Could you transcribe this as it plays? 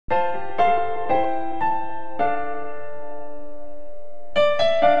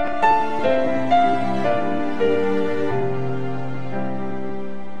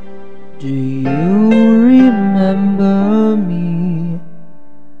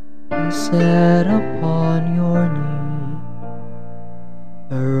set upon your knee,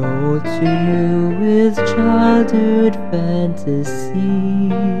 a road to you with childhood fantasies.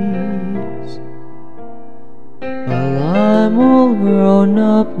 While I'm all grown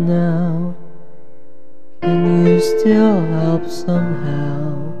up now, can you still help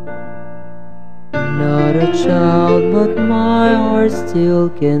somehow? I'm not a child, but my heart still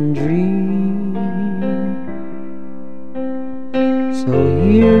can dream. So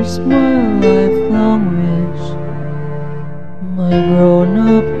here's my lifelong wish, my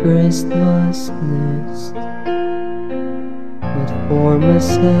grown-up Christmas list. Not for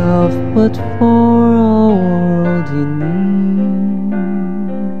myself, but for a world in need.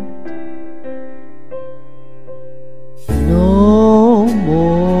 No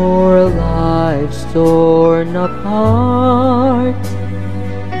more lives torn apart,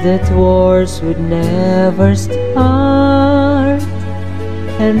 that wars would never start,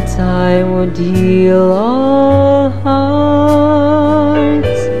 and time would heal all hearts.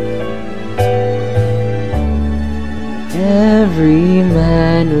 Every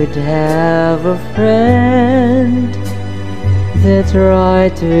man would have a friend, that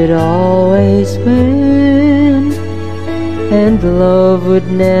right would always win, and love would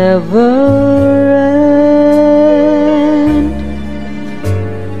never end.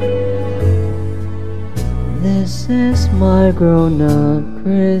 This is my grown-up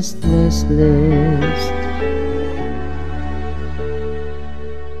Christmas list.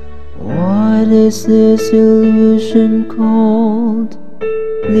 What is this illusion called?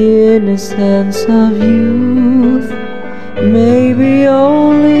 The innocence of youth. Maybe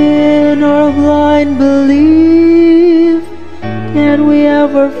only in our blind belief can we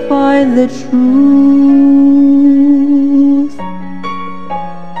ever find the truth.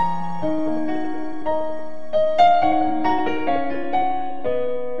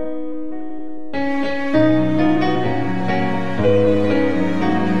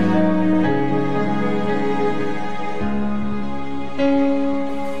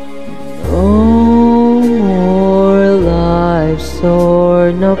 No more lives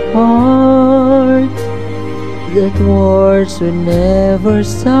torn apart, that wars would never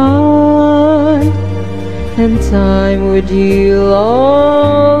start, and time would heal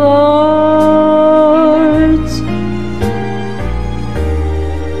all hearts.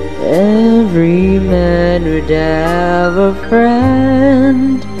 Every man would have a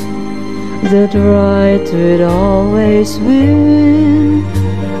friend, that right would always win,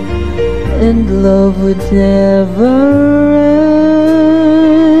 and love would never end.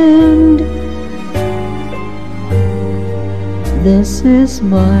 This is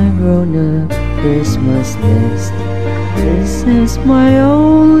my grown-up Christmas list. This is my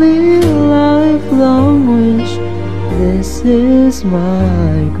only lifelong wish. This is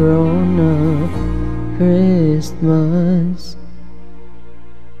my grown-up Christmas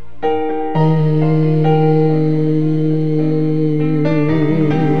list.